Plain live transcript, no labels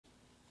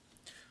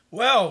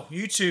Well,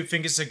 YouTube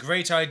think it's a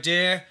great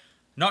idea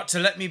not to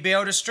let me be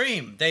able to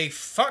stream. They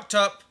fucked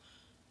up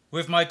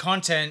with my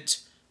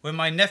content when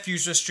my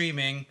nephews were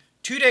streaming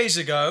 2 days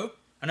ago,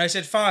 and I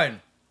said,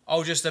 fine,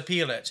 I'll just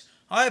appeal it.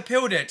 I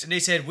appealed it, and they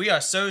said, we are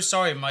so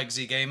sorry,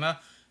 MIKEZGAMER.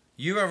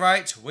 You were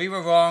right, we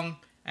were wrong,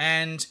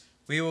 and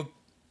we will...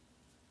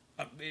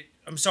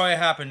 I'm sorry it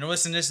happened.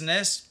 Listen, this and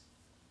this.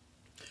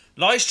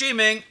 Live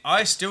streaming,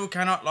 I still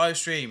cannot live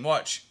stream.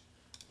 Watch.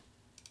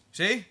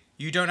 See?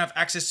 You don't have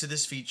access to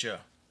this feature.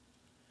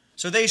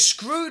 So they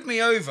screwed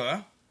me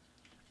over,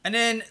 and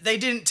then they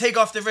didn't take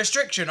off the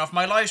restriction off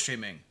my live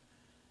streaming.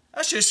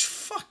 That's just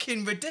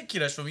fucking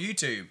ridiculous from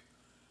YouTube.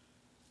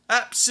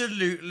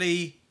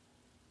 Absolutely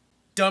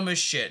dumb as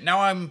shit.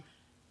 Now I'm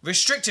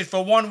restricted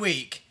for 1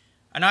 week,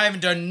 and I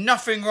haven't done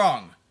nothing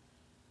wrong.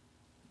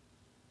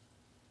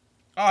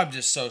 I'm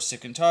just so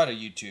sick and tired of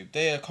YouTube.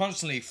 They are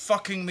constantly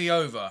fucking me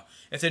over.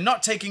 If they're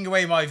not taking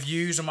away my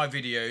views on my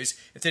videos,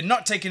 if they're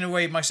not taking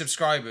away my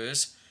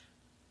subscribers,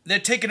 they're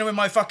taking away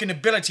my fucking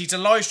ability to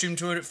live stream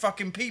to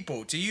fucking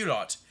people, to you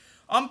lot.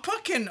 I'm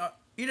fucking...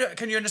 You know,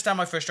 can you understand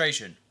my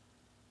frustration?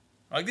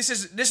 Like,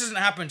 this doesn't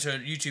happen to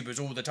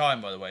YouTubers all the time,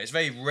 by the way. It's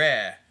very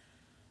rare.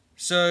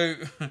 So,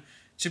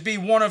 to be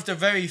one of the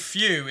very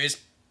few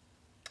is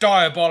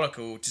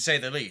diabolical, to say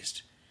the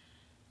least.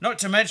 Not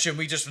to mention,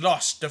 we just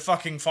lost the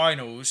fucking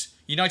finals,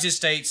 United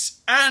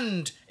States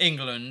and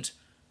England,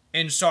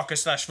 in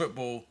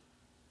soccer/football.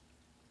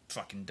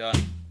 Fucking done.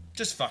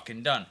 Just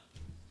fucking done.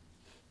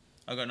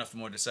 I've got nothing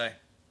more to say.